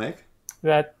deal we can make?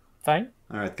 That fine.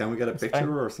 All right. Can we get a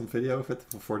picture or some video of it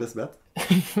for this bet?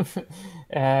 Yes. All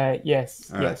right.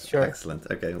 Yes. Sure. Excellent.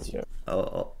 Okay. Sure.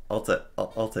 I'll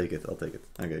take it. Okay.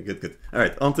 Good. All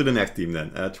right. On to the next team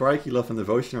then. Triarchy, Love and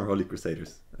Devotion, or Holy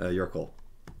Crusaders? Your call.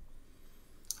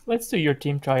 Let's do your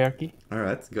team, Triarchy. All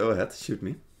right. Go ahead. Shoot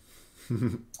me.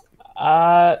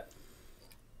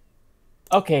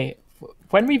 Okay.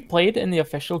 When we played in the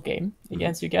official game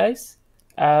against you guys,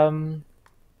 I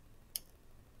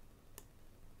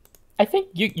think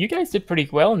you guys did pretty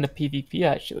well in the PvP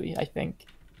actually. I think,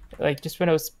 like just when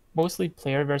it was mostly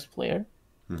player versus player,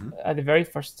 at the very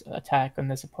first attack on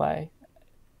the supply.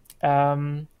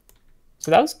 So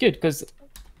that was good because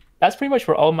that's pretty much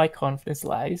where all my confidence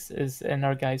lies is in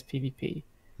our guys' PvP,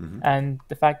 and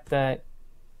the fact that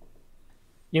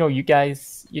you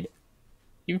guys you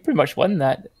pretty much won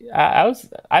that. I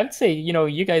would say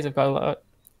you guys have got a lot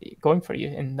going for you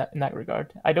in that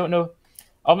regard. I don't know,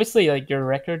 obviously like your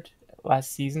record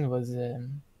last season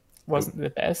wasn't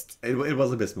the best. It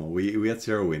was abysmal. We had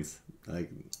 0 wins.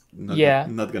 Like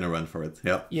not gonna run for it.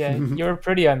 Yeah. Yeah, you were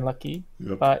pretty unlucky.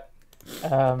 Yep. But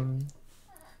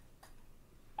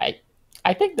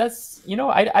I think that's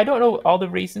I don't know all the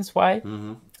reasons why.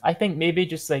 I think maybe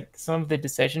just like some of the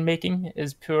decision making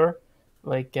is poor,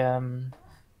 like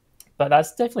but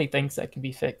that's definitely things that can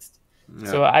be fixed. Yeah.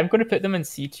 So I'm going to put them in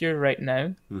C tier right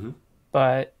now,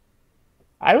 but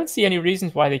I don't see any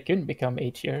reasons why they couldn't become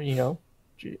A tier.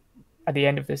 At the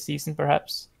end of this season,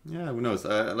 perhaps. Yeah, who knows?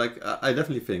 I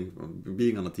definitely think,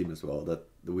 being on a team as well, that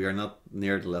we are not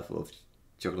near the level of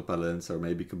Chocolate Paladins or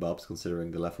maybe Kebabs, considering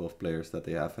the level of players that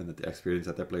they have and the experience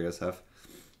that their players have.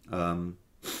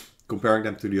 Comparing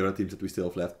them to the other teams that we still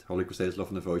have left, Holy Crusaders, Love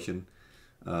and Devotion,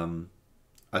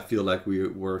 I feel like we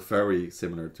were very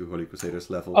similar to Holy Crusaders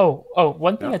level. Oh,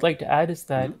 one thing I'd like to add is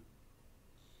that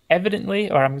evidently,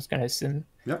 or I'm just going to assume,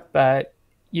 but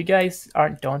you guys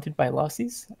aren't daunted by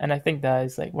losses, and I think that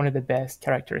is like one of the best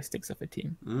characteristics of a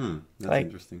team. That's like,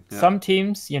 interesting. Yeah. Some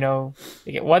teams,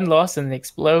 they get one loss and they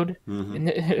explode,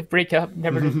 and break up,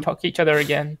 never talk to each other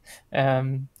again.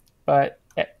 But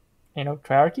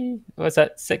Triarchy was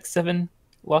at 6-7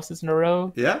 losses in a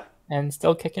row. Yeah. And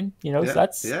still kicking. So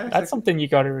that's something you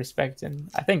got to respect, and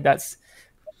I think that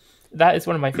is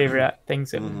one of my favorite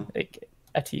things in like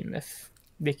a team, if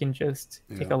they can just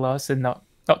take a loss and not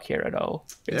not care at all,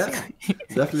 Yeah,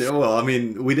 basically. definitely. Well, I mean,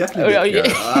 we definitely Oh, did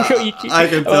care. I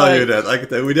can tell well, you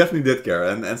that. We definitely did care,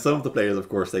 and some of the players, of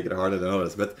course, take it harder than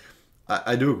others. But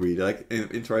I do agree. Like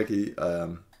in Trikey,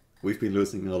 we've been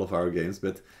losing a lot of our games,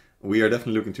 but we are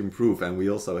definitely looking to improve, and we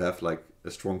also have like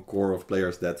a strong core of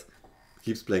players that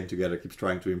keeps playing together, keeps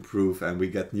trying to improve, and we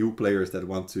get new players that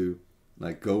want to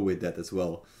like go with that as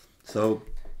well. So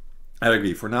I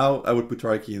agree. For now, I would put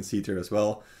Trikey in C tier as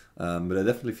well, but I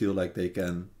definitely feel like they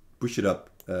can push it up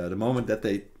the moment that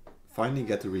they finally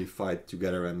get to really fight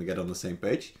together and get on the same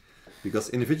page.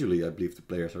 Because individually, I believe the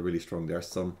players are really strong. There are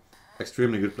some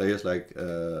extremely good players, like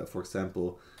for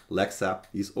example, Lexa.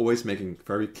 He's always making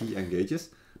very key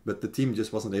engages, but the team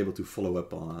just wasn't able to follow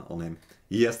up on him.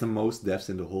 He has the most deaths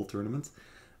in the whole tournament,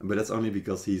 but that's only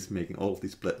because he's making all of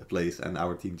these plays, and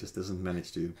our team just doesn't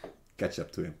manage to catch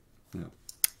up to him. Yeah.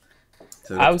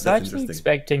 So I was actually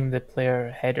expecting the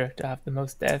player Header to have the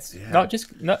most deaths. Yeah.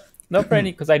 Not for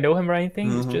any because I know him or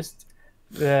anything. It's just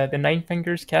the Nine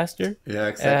Fingers caster. Yeah,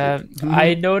 exactly.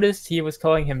 I noticed he was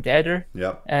calling him Deader.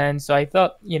 Yeah. And so I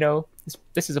thought,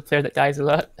 this is a player that dies a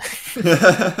lot.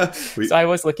 So I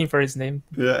was looking for his name.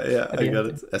 Yeah, I got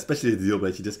it. Especially the deal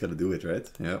that you just gotta do it, right?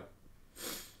 Yeah.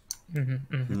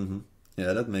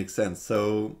 Yeah, that makes sense.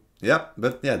 So yeah,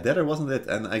 but yeah, Deader wasn't it,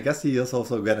 and I guess he is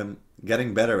also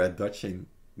getting better at dodging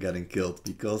getting killed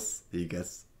because he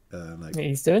gets like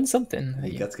he's doing something.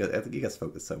 He gets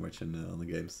focused so much on the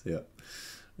games. Yeah,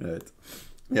 right.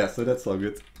 Yeah, so that's all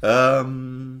good. All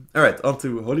right, on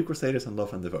to Holy Crusaders and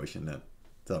Love and Devotion. Then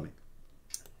tell me.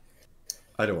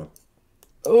 Either one.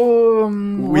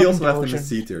 We also have them in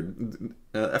C tier.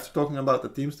 After talking about the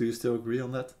teams, do you still agree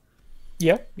on that?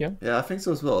 Yeah. Yeah, I think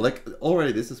so as well. Like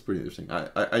already, this is pretty interesting.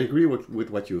 I agree with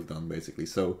what you've done basically.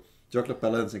 So Chocolate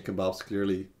Paladins and Kebabs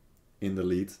clearly in the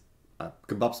lead.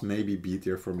 Kebabs may be B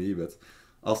tier for me, but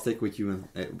I'll stick with you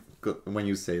and when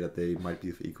you say that they might be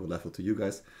of equal level to you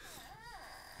guys.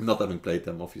 Not having played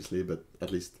them, obviously, but at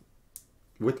least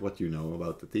with what you know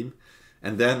about the team.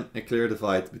 And then a clear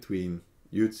divide between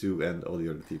you two and all the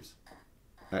other teams.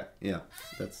 Yeah,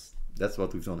 that's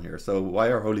what we've done here. So why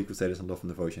are Holy Crusaders and Love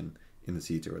and Devotion in the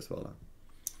C tier as well?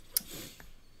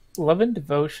 Love and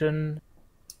Devotion,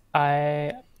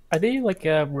 are they like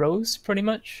a Rose pretty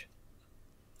much?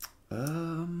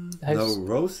 No,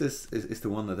 Rose is the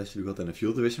one that actually got in the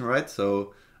Field Division, right?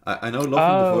 So I know Love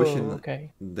and Devotion.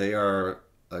 Okay. They are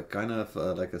kind of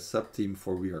like a sub team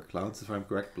for We Are Clowns, if I'm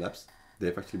correct. Plebs.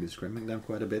 They've actually been scrimming them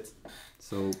quite a bit.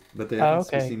 So, but they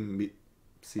haven't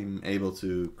seem able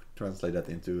to translate that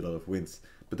into a lot of wins.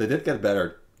 But they did get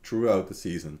better throughout the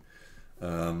season.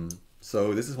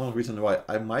 So this is one of the reasons why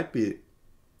I might be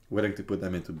willing to put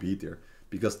them into B tier.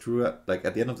 Because like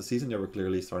at the end of the season, they were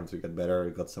clearly starting to get better,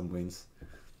 got some wins.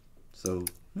 So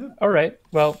yeah. All right.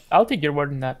 Well, I'll take your word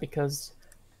on that because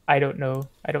I don't know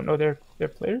their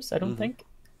players. I don't think.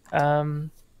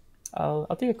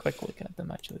 I'll take a quick look at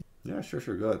them actually. Yeah, sure,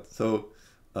 go ahead. So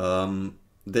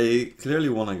they clearly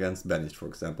won against Banished, for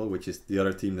example, which is the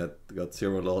other team that got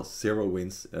zero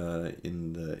wins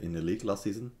in the league last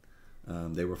season.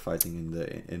 They were fighting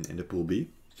in the Pool B.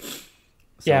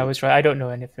 So, yeah, I was right. I don't know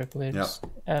any of their players.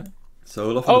 Yeah. So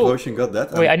Love and Devotion got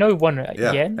that. Wait, I know one.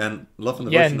 Yeah, Yen? and Love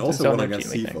and Devotion also won against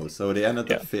CFO. So they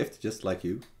ended up 5th, just like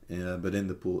you, but in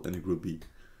the pool in the Group B.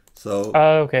 So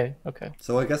okay.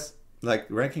 So I guess like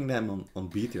ranking them on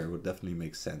B tier would definitely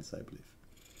make sense, I believe.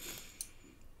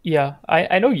 Yeah,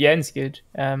 I know Yen's good.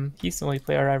 He's the only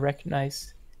player I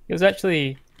recognize.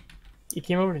 He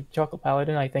came over to Chocolate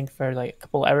Paladin, I think, for like a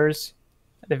couple hours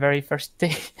the very first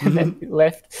day and then he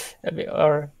left,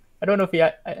 or I don't know if he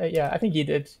I think he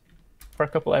did for a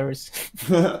couple hours.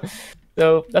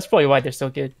 So that's probably why they're so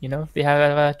good, they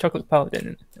have Chocolate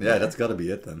Paladin. Yeah, that's gotta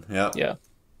be it then. Yeah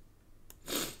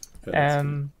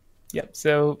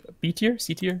So B tier,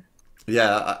 C tier.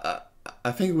 Yeah,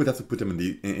 I think we'd have to put them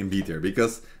in B tier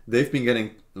because they've been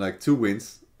getting like 2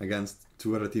 wins against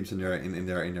 2 other teams in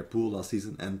their pool last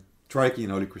season, and Trikey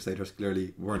and Holy Crusaders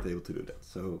clearly weren't able to do that.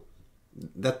 So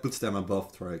that puts them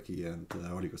above Trikey and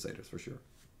Holy Crusaders for sure.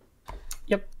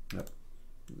 Yep.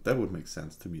 That would make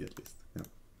sense to me at least. Yeah.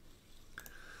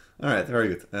 All right, very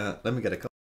good. Let me get a couple.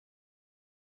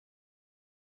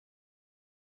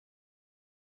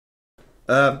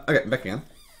 Okay, back again.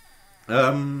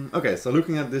 Okay, so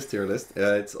looking at this tier list,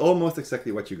 it's almost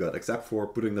exactly what you got, except for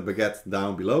putting the baguette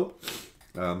down below.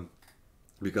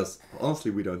 Because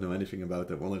honestly, we don't know anything about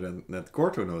them other than that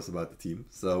Corto knows about the team.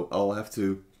 So I'll have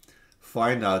to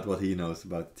find out what he knows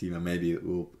about the team, and maybe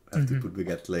we'll have to put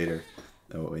baguette later,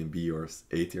 in B or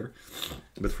A tier.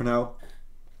 But for now,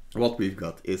 what we've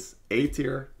got is A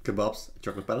tier kebabs,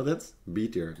 chocolate paladins, B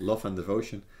tier love and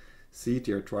devotion, C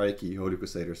tier triarchy, holy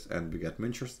crusaders, and baguette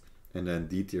munchers, and then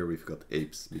D tier we've got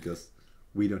apes because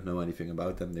we don't know anything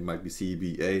about them. They might be C,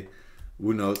 B, A.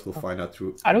 Who knows? We'll find out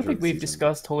through. I don't think we've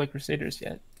discussed holy crusaders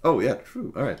yet. Oh yeah,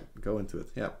 true. All right, go into it.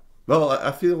 Yeah. Well,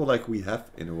 I feel like we have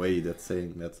in a way that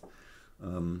saying that.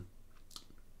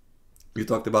 You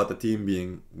talked about the team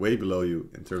being way below you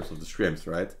in terms of the scrims,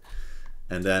 right?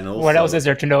 And then also, what else is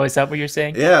there to know? Is that what you're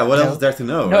saying? Yeah, what else is there to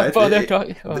know, right?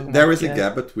 There is a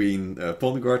gap between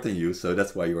Pondegard and you, so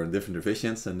that's why you are in different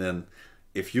divisions. And then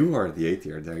if you are the A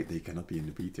tier, they cannot be in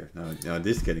the B tier. No,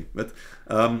 just kidding. But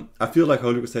I feel like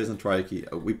Holy Crusaders and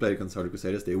Triarchy, we played against Holy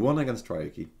Crusaders. They won against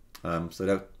Triarchy, so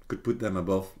that could put them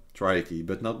above Triarchy,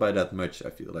 but not by that much. I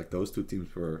feel like those two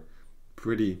teams were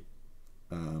pretty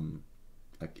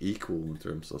like equal in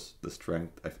terms of the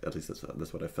strength. At least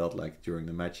that's what I felt like during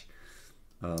the match.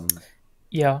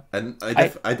 Yeah, and I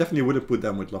definitely wouldn't put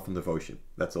them with love and devotion.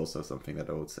 That's also something that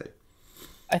I would say.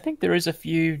 I think there is a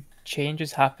few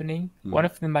changes happening. One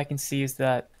of them I can see is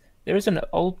that there is an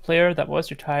old player that was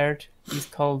retired. He's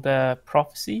called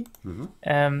Prophecy.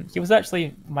 He was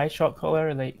actually my shot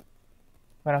caller, like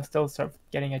when I was still sort of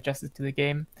getting adjusted to the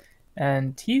game,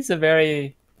 and he's a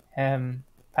very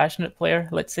passionate player,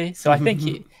 let's say. So I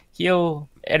think he'll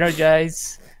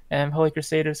energize Holy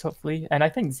Crusaders, hopefully. And I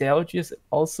think Zelgius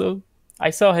also. I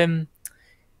saw him.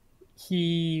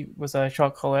 He was a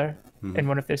shot caller in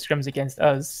one of their scrims against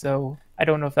us. So I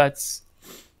don't know if that's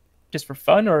just for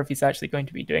fun or if he's actually going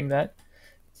to be doing that.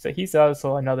 So he's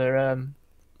also another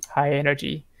high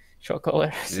energy shot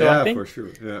caller. So yeah, I think, for sure.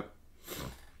 Yeah.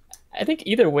 I think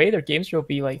either way, their games will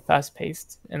be like fast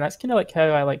paced, and that's kind of like how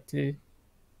I like to.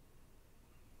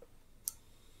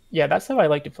 Yeah, that's how I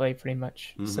like to play pretty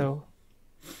much. So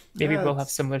maybe we'll have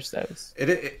similar styles.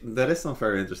 That is some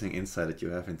very interesting insight that you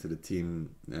have into the team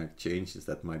changes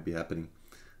that might be happening.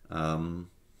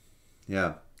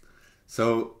 Yeah.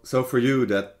 So for you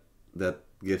that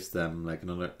gives them like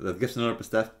another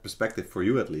perspective for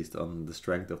you at least on the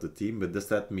strength of the team. But does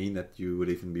that mean that you would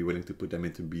even be willing to put them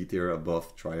into B tier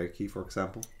above Triarchy, for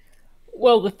example?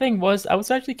 Well, the thing was, I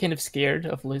was actually kind of scared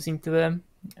of losing to them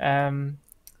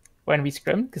when we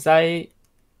scrimmed, because my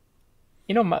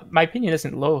opinion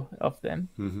isn't low of them,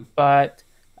 but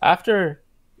after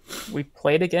we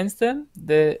played against them,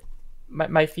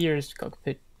 my fears got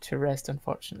put to rest,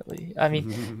 unfortunately. I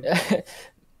mean,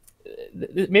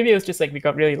 maybe it was just like we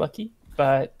got really lucky,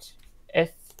 but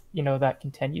if that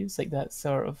continues, like that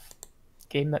sort of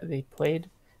game that they played,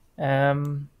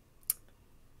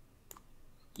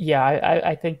 yeah,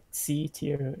 I think C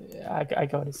tier. I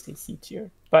gotta say C tier,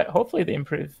 but hopefully they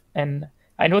improve, and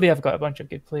I know they have got a bunch of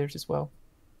good players as well.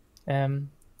 I'm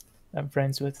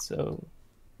friends with, so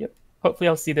yep. Hopefully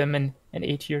I'll see them in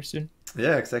A tier soon.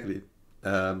 Yeah, exactly.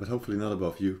 But hopefully not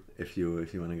above you if you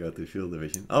want to go to the field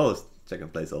division. Oh,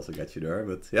 second place also gets you there,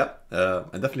 but yeah, I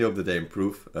definitely hope that they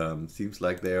improve. Seems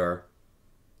like they are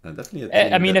definitely.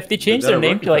 I mean, if they change their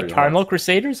name to like Carmel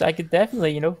Crusaders, I could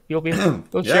definitely,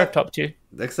 we'll share top two.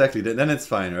 Exactly, then it's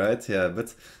fine, right? Yeah,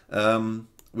 but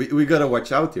we gotta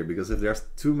watch out here, because if there's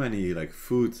too many like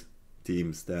food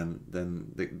teams, then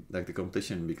the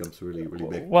competition becomes really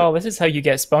big. Well, this is how you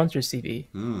get sponsors, CB.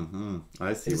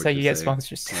 I see. This is how you get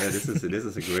sponsors. Yeah, this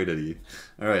is a great idea.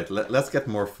 All right, let's get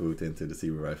more food into the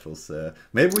CB rifles.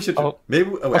 Maybe we should.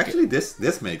 Actually,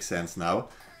 this makes sense now.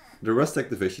 The Rustic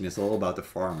division is all about the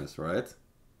farmers, right?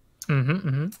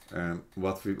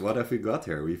 What have we got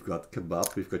here? We've got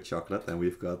kebab, we've got chocolate, and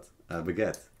we've got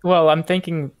baguette. Well, I'm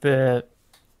thinking the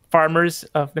farmers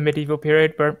of the medieval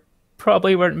period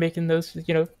probably weren't making those,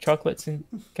 chocolates and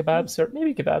kebabs, or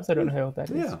maybe kebabs. I don't know how old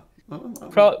that is.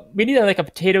 Yeah. We need like a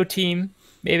potato team,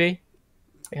 maybe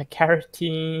like a carrot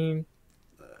team.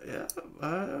 Yeah,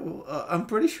 I'm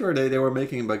pretty sure they were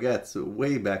making baguettes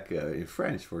way back in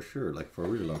French, for sure, like for a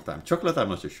really long time. Chocolate, I'm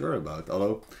not so sure about,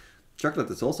 although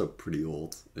chocolate is also pretty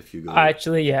old. If you go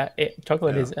actually, yeah,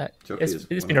 chocolate is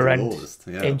it's been around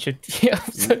ancient.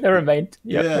 So never mind.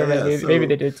 Maybe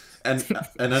they did. And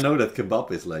I know that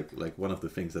kebab is like one of the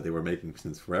things that they were making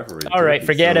since forever. All right,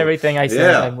 forget everything I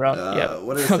said. I'm wrong.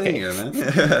 What are you saying here, man?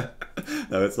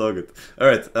 No, it's all good. All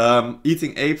right,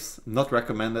 eating apes, not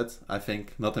recommended. I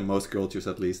think not in most cultures,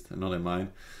 at least, not in mine.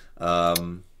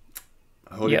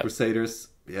 Holy Crusaders.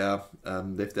 Yeah,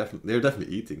 they're definitely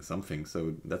eating something,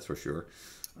 so that's for sure.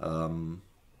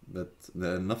 But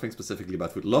nothing specifically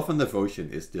about food. Love and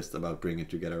devotion is just about bringing it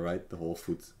together, right? The whole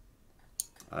food.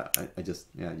 You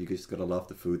just gotta love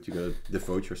the food. You gotta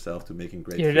devote yourself to making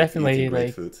great. You're food, definitely great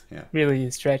like food. Yeah. Really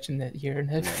stretching it here.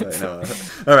 I know.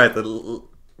 All right,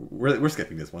 we're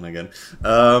skipping this one again.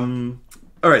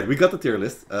 All right, we got the tier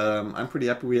list. I'm pretty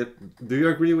happy with it. Do you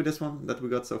agree with this one that we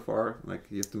got so far? Like,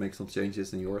 you have to make some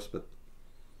changes in yours, but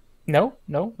No,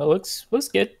 it looks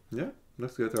good. yeah,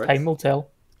 looks good, right? Time will tell.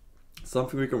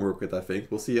 Something we can work with, I think.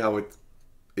 We'll see how it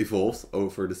evolves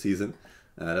over the season.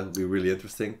 That will be really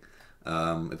interesting.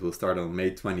 It will start on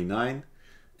May 29,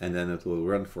 and then it will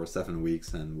run for 7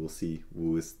 weeks, and we'll see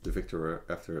who is the victor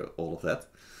after all of that.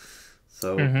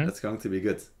 So that's going to be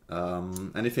good.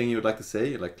 Anything you would like to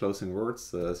say, like closing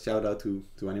words, shout out to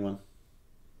anyone?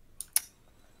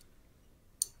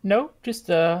 No, just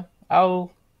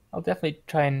I'll definitely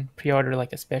try and pre-order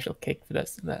like a special cake for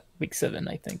that week 7,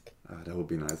 I think. That would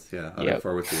be nice. Yeah, I look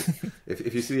forward to it.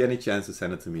 If you see any chance to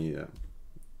send it to me,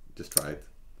 just try it.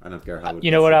 I don't care how.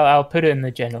 You know what? I'll put it in the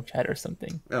general chat or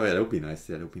something. Oh yeah, that would be nice.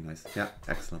 Yeah, that would be nice. Yeah,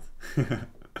 excellent.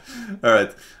 All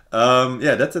right.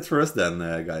 Yeah, that's it for us then,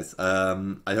 guys.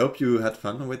 I hope you had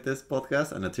fun with this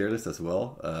podcast and the tier list as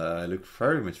well. I look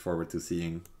very much forward to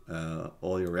seeing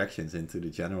all your reactions into the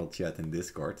general chat in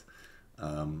Discord.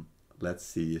 Let's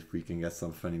see if we can get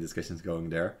some funny discussions going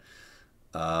there.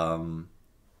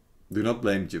 Do not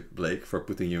blame Blake for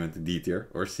putting you into D tier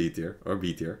or C tier or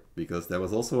B tier, because that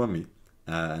was also on me.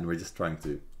 And we're just trying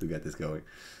to get this going.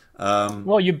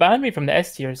 Well, you banned me from the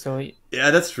S tier, so yeah,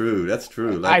 that's true. That's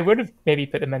true. Like, I would have maybe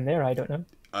put them in there. I don't know.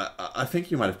 I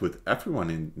think you might have put everyone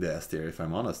in the S tier, if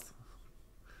I'm honest.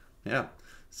 Yeah,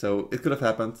 so it could have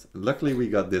happened. Luckily, we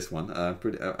got this one.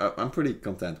 I'm pretty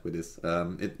content with this.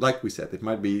 It, like we said, it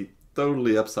might be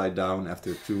totally upside down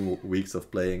after 2 weeks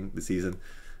of playing the season,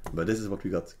 but this is what we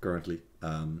got currently.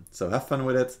 So have fun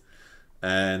with it.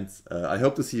 And I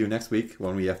hope to see you next week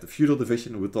when we have the feudal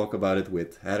division. We'll talk about it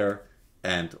with Heather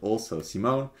and also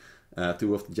Simone,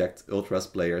 2 of the Jacked Ultras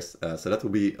players. So that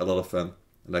will be a lot of fun.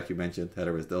 Like you mentioned,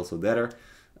 Heather is also deader.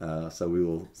 So we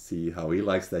will see how he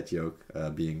likes that joke,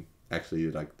 being actually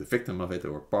like the victim of it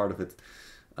or part of it.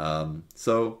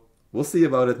 So we'll see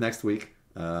about it next week.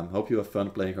 Hope you have fun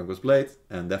playing Conquest Blade,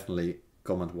 and definitely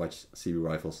come and watch CB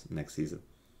Rifles next season.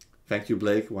 Thank you,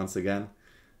 Blake, once again.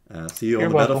 See you on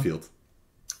the battlefield.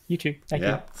 You too. Thank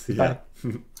you. See ya.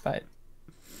 Bye.